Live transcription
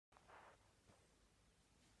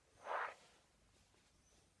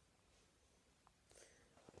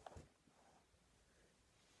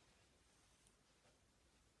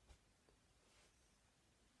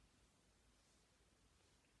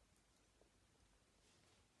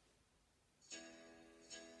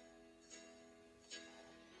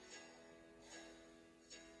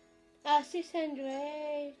justice and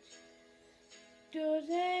grace. Does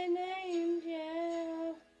an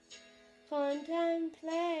angel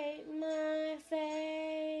contemplate my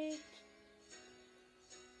fate?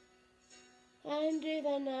 And do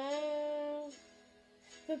they know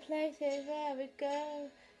the places where we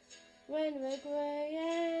go when we're grey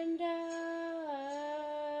and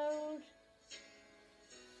old?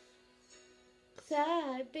 'Cause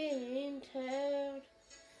I've been told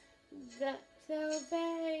that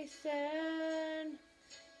salvation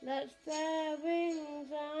lets their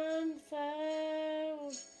wings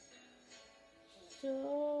unfold. So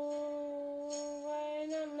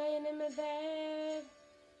when I'm laying in my bed,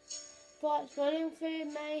 thoughts running through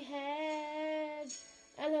my head,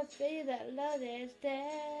 and I feel that love is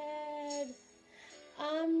dead,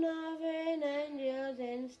 I'm loving angels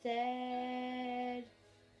instead.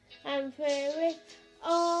 And through it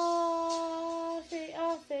all, she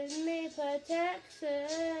offers me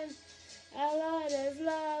protection, a lot of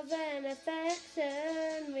love and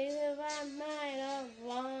affection. We who are made of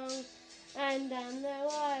wrong, and down the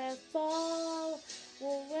waterfall,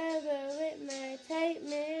 wherever it may take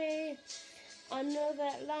me, I know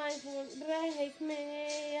that life won't break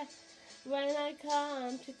me. When I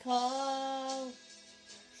come to call,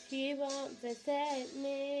 she won't forsake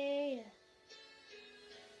me.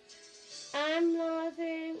 I'm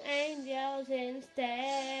loving angels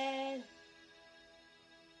instead.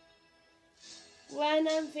 When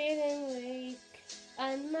I'm feeling weak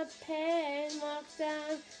and my pain walks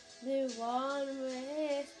down the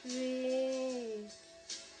one-way street,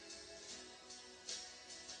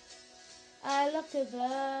 I look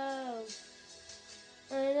above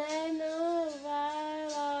and I know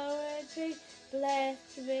I'll always be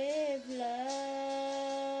blessed with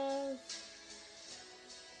love.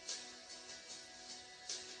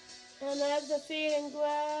 And as the feeling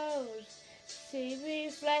grows, she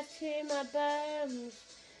reflects in my bones,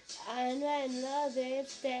 and when love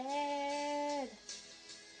is dead,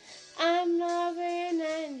 I'm loving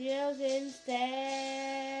angels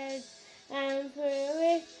instead. And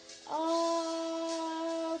through it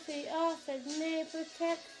all, she offers me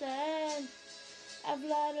protection, a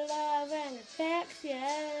blood of love and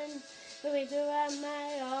affection. We do our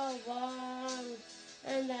may all one,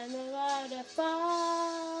 and then the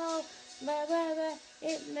waterfall, wherever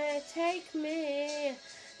it may take me,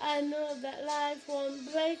 I know that life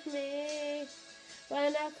won't break me.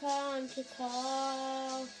 When I come to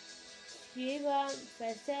call, she won't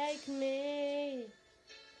forsake me.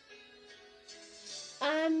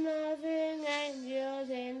 I'm loving angels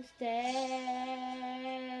instead.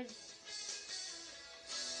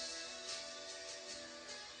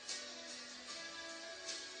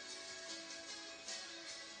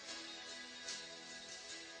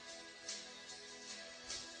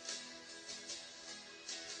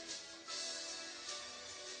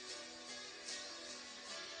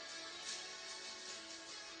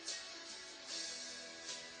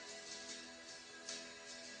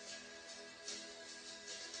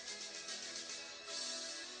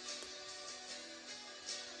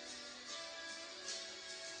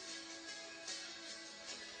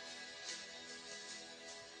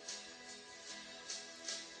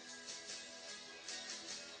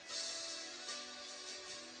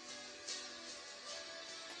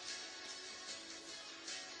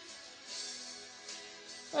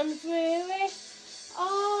 And through it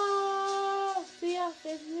all, she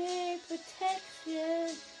offers me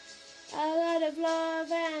protection, a lot of love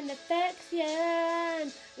and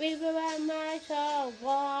affection. We were at my soul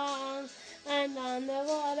one, and on the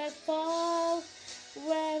waterfall,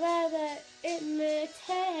 wherever it may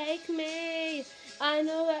take me, I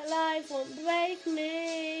know that life won't break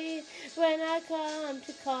me. When I come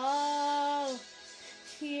to call,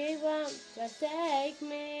 she won't forsake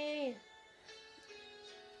me.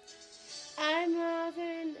 I'm